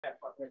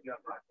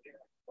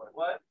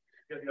What?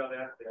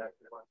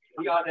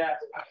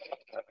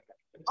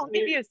 I'll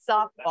give you a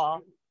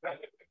softball.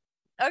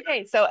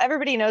 Okay, so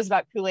everybody knows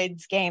about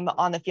Kool-Aid's game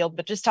on the field,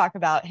 but just talk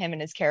about him and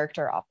his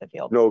character off the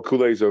field. No,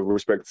 Kool-Aid's a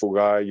respectful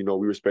guy.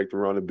 We respect him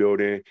around the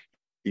building.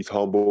 He's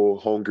humble,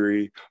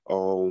 hungry.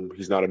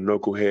 He's not a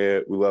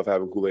knucklehead. We love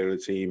having Kool-Aid on the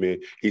team,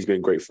 and he's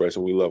been great for us,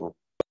 and we love him.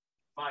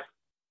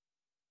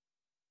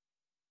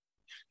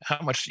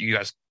 How much do you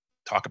guys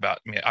talk about?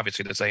 I mean,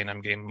 obviously, this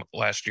A&M game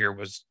last year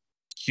was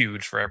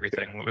huge for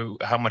everything.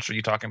 How much are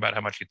you talking about?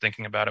 How much are you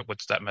thinking about it?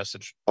 What's that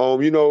message?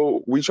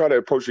 We try to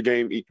approach the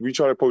game. We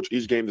try to approach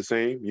each game the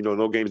same.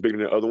 No game is bigger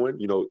than the other one.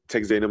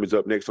 Texas A&M is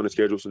up next on the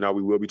schedule, so now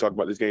we will be talking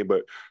about this game.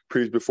 But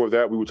before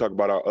that, we would talk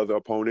about our other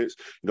opponents.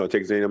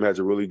 Texas A&M has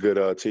a really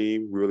good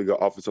team, really good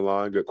offensive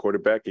line, good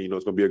quarterback, and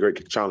it's going to be a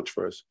great challenge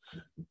for us.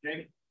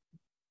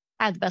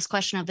 I have the best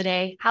question of the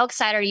day. How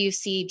excited are you to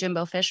see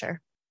Jimbo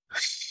Fisher?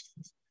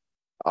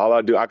 All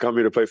I do, I come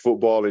here to play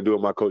football and do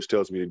what my coach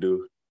tells me to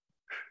do.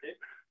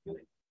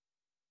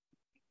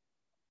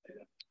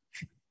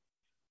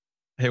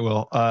 Hey,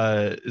 Will.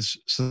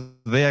 So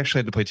they actually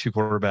had to play two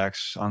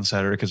quarterbacks on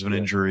Saturday because of an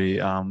injury.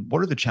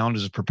 What are the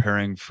challenges of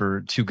preparing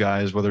for two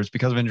guys, whether it's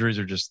because of injuries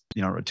or just,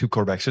 a two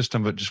quarterback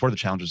system, but just what are the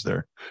challenges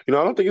there? I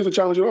don't think it's a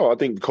challenge at all. I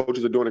think the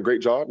coaches are doing a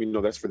great job.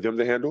 That's for them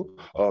to handle.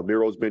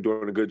 Miro's been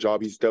doing a good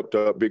job. He stepped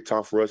up big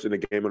time for us in the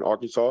game in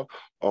Arkansas.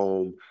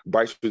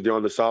 Bryce was there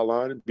on the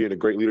sideline, being a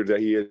great leader that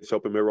he is,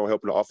 helping Miro,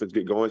 helping the offense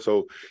get going.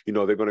 So, they're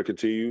going to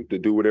continue to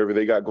do whatever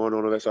they got going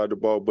on that side of the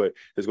ball, but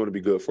it's going to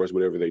be good for us,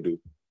 whatever they do.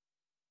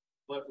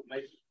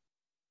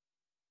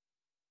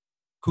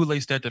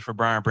 Kool-Aid stepped in for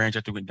Brian Branch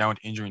after went down with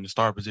injury in the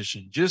star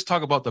position. Just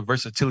talk about the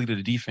versatility of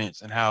the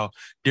defense and how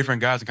different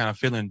guys are kind of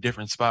filling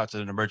different spots at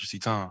an emergency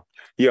time.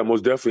 Yeah,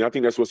 most definitely. I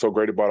think that's what's so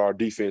great about our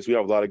defense. We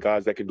have a lot of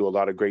guys that can do a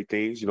lot of great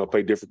things,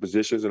 play different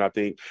positions. And I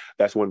think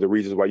that's one of the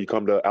reasons why you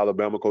come to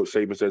Alabama. Coach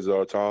Saban says all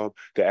the time,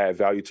 to add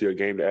value to your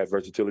game, to add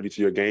versatility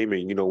to your game.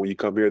 And, when you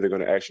come here, they're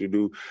going to actually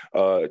do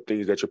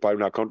things that you're probably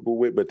not comfortable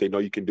with, but they know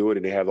you can do it.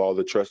 And they have all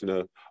the trust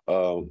and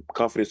the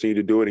confidence in you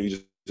to do it. And you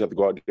just have to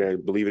go out there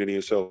and believe it in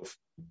yourself.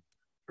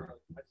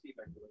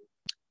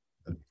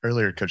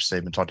 Earlier, Coach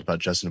Saban talked about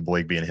Justin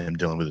Boyd and him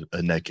dealing with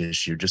a neck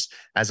issue. Just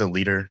as a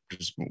leader,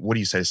 what do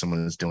you say to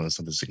someone that's dealing with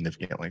something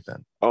significant like that?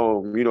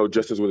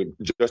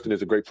 Justin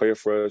is a great player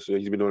for us.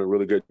 He's been doing a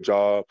really good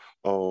job.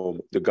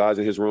 The guys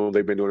in his room,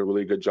 they've been doing a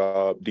really good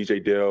job.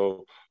 DJ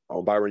Dell,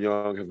 Byron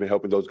Young have been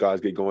helping those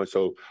guys get going.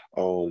 So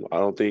I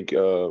don't think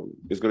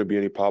there's going to be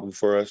any problem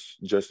for us.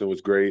 Justin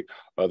was great.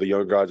 The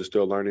young guys are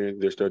still learning.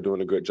 They're still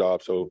doing a good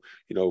job. So,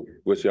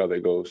 we'll see how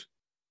that goes.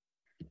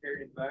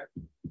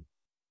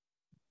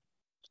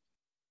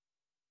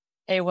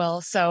 Hey,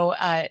 Will. So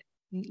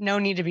no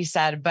need to be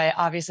said, but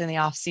obviously in the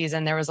off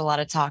season, there was a lot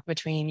of talk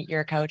between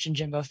your coach and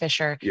Jimbo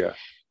Fisher. Yeah.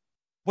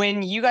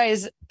 When you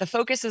guys, the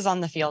focus is on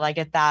the field, I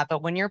get that.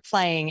 But when you're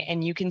playing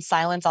and you can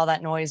silence all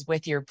that noise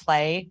with your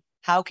play,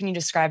 how can you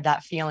describe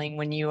that feeling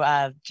when you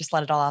just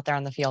let it all out there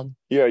on the field?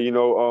 Yeah,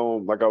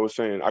 like I was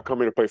saying, I come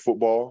here to play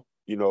football.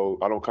 I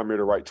don't come here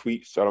to write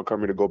tweets. I don't come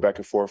here to go back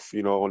and forth,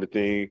 on the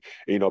thing.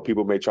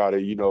 People may try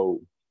to,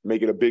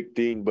 make it a big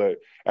thing, but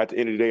at the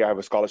end of the day, I have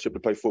a scholarship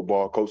to play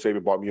football. Coach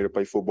Saban brought me here to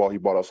play football. He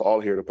brought us all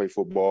here to play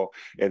football,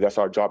 and that's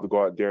our job, to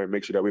go out there and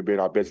make sure that we're being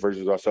our best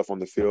versions of ourselves on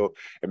the field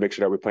and make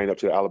sure that we're playing up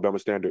to the Alabama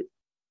standard.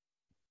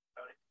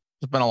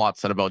 There's been a lot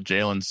said about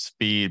Jalen's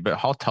speed, but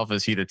how tough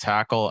is he to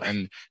tackle?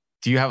 And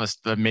do you have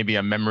maybe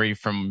a memory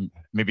from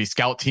maybe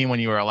scout team when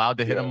you were allowed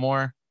to hit him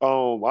more?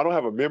 I don't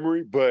have a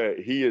memory, but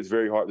he is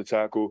very hard to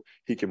tackle.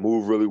 He can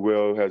move really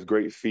well, has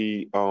great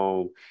feet.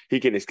 He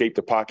can escape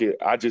the pocket.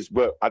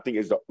 But I think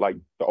it's the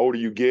older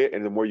you get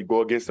and the more you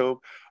go against him,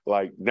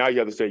 now you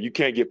have to say you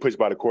can't get pushed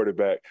by the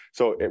quarterback.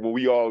 So when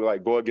we all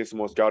go against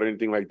him on scout or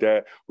anything like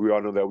that, we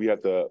all know that we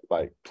have to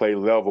play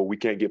level. We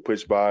can't get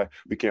pushed by.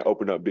 We can't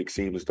open up big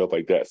seams and stuff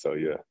like that. So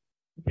yeah.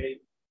 Okay.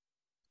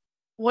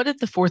 What did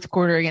the fourth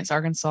quarter against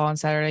Arkansas on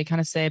Saturday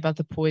kind of say about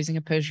the poise and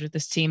composure of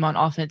this team on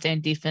offense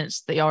and defense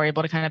that y'all were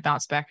able to kind of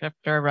bounce back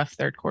after a rough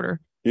third quarter?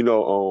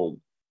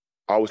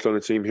 I was telling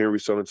the team, Henry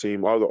was telling the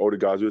team, all the older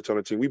guys, we were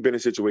telling the team, we've been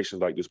in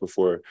situations like this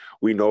before.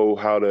 We know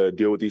how to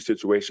deal with these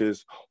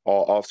situations.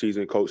 All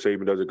offseason, Coach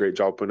Saban does a great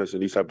job putting us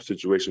in these type of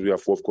situations. We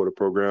have fourth quarter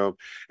program.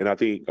 And I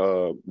think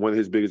one of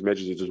his biggest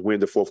messages is just win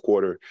the fourth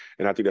quarter.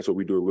 And I think that's what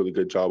we do a really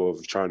good job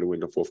of, trying to win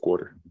the fourth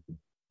quarter.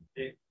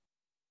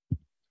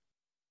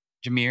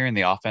 Jahmyr and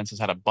the offense has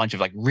had a bunch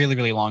of really,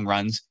 really long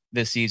runs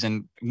this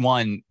season.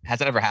 One, has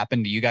that ever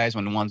happened to you guys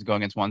when ones go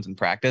against ones in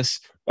practice?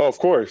 Oh, of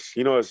course.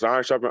 It's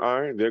iron sharpening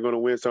iron. They're going to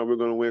win some. We're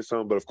going to win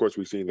some. But of course,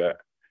 we've seen that.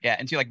 Yeah.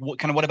 And so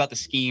what about the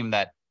scheme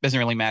that doesn't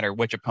really matter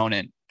which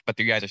opponent, but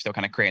you guys are still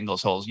kind of creating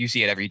those holes? You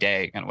see it every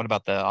day. And what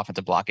about the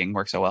offensive blocking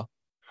work so well?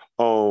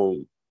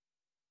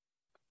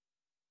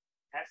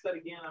 Ask that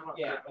again.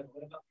 Yeah.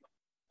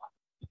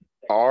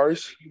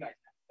 Ours?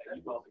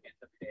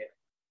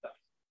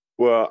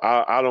 Well,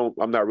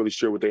 I'm not really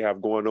sure what they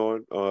have going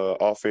on.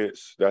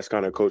 Offense, that's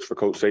kind of coach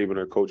Saban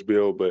or Coach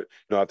Bill, but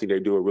I think they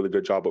do a really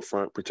good job up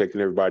front,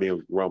 protecting everybody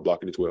and run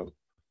blocking as well.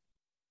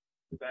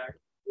 Back,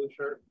 blue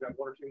shirt. We got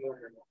one or two more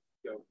here.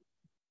 Go.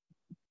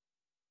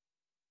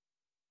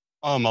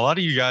 A lot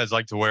of you guys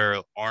like to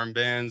wear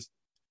armbands.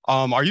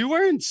 Are you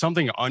wearing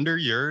something under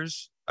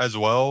yours as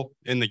well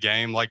in the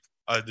game, like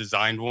a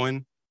designed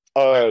one?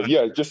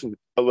 Yeah, just a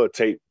little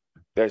tape.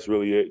 That's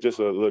really it. Just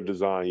a little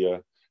design, yeah.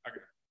 Okay.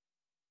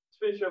 Let's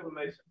finish up with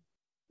Mason.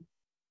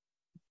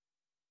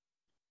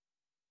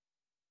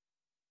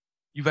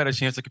 You've had a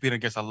chance to compete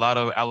against a lot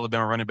of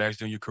Alabama running backs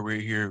during your career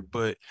here,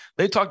 but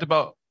they talked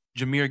about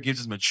Jahmyr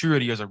Gibbs'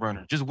 maturity as a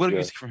runner. Just what do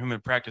you see from him in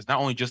practice?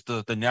 Not only just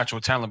the natural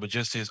talent, but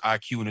just his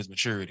IQ and his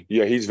maturity.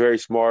 Yeah, he's very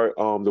smart.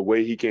 The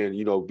way he can,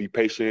 be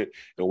patient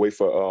and wait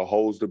for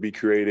holes to be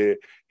created,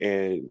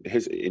 and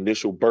his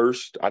initial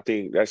burst. I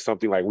think that's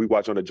something like we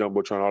watch on the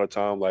jumbotron all the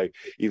time. Like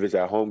even if it's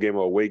at home game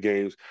or away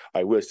games,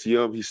 like we'll see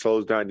him, he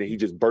slows down, and then he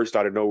just bursts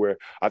out of nowhere.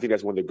 I think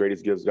that's one of the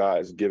greatest gifts God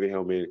has given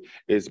him, and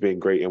it's been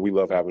great. And we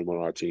love having him on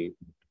our team.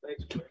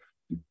 Thanks.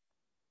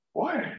 What?